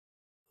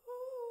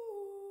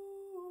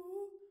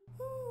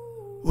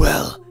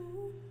Well,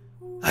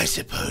 I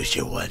suppose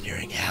you're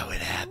wondering how it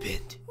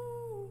happened.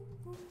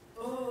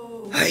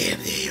 I am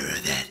the hero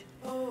that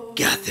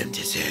Gotham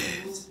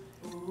deserves,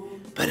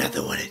 but not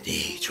the one it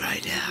needs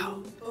right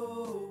now.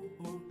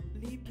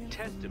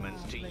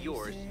 Testaments to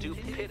your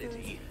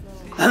stupidity.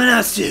 I'm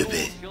not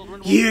stupid.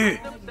 You're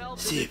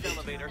stupid.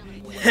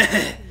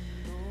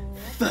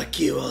 Fuck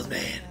you, old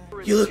man.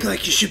 You look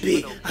like you should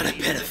be on a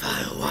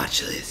pedophile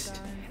watch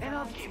list. And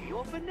I'll give you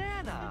a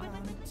banana.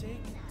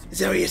 Is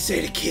that what you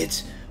say to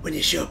kids when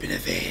you show up in a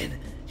van?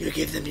 You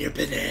give them your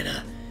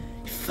banana?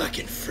 You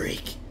fucking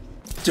freak.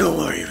 Don't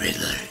worry,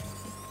 Riddler.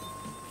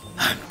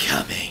 I'm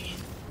coming.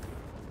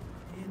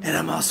 And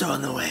I'm also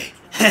on the way.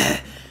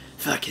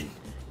 Fucking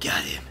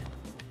got him.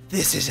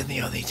 This isn't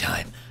the only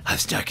time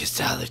I've stuck a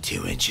solid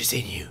 2 inches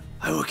in you.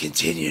 I will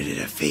continue to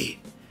defeat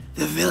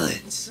the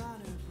villains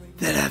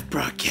that have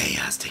brought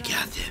chaos to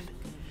Gotham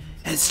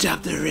and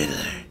stop the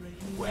Riddler.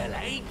 Well,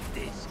 ain't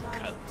this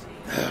cozy?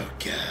 Oh,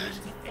 God.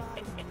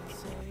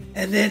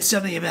 And then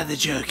something about the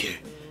Joker,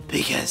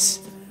 because...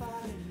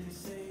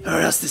 or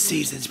else the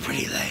season's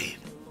pretty lame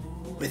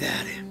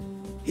without him.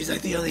 He's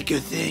like the only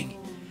good thing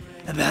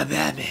about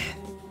Batman.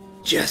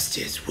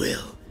 Justice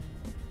will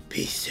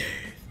be served.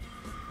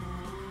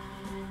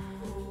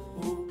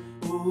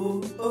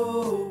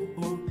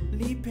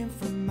 Leaping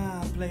from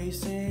my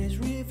places,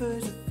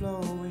 rivers are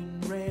flowing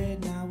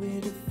red. Now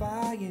we're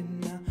defying,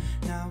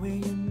 now we're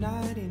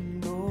uniting.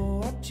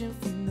 Go watching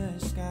from the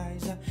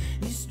skies.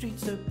 These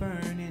streets are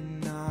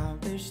burning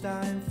up, they're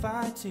starting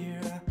fights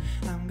here.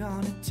 I'm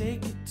gonna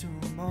take it to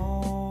 'em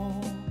all.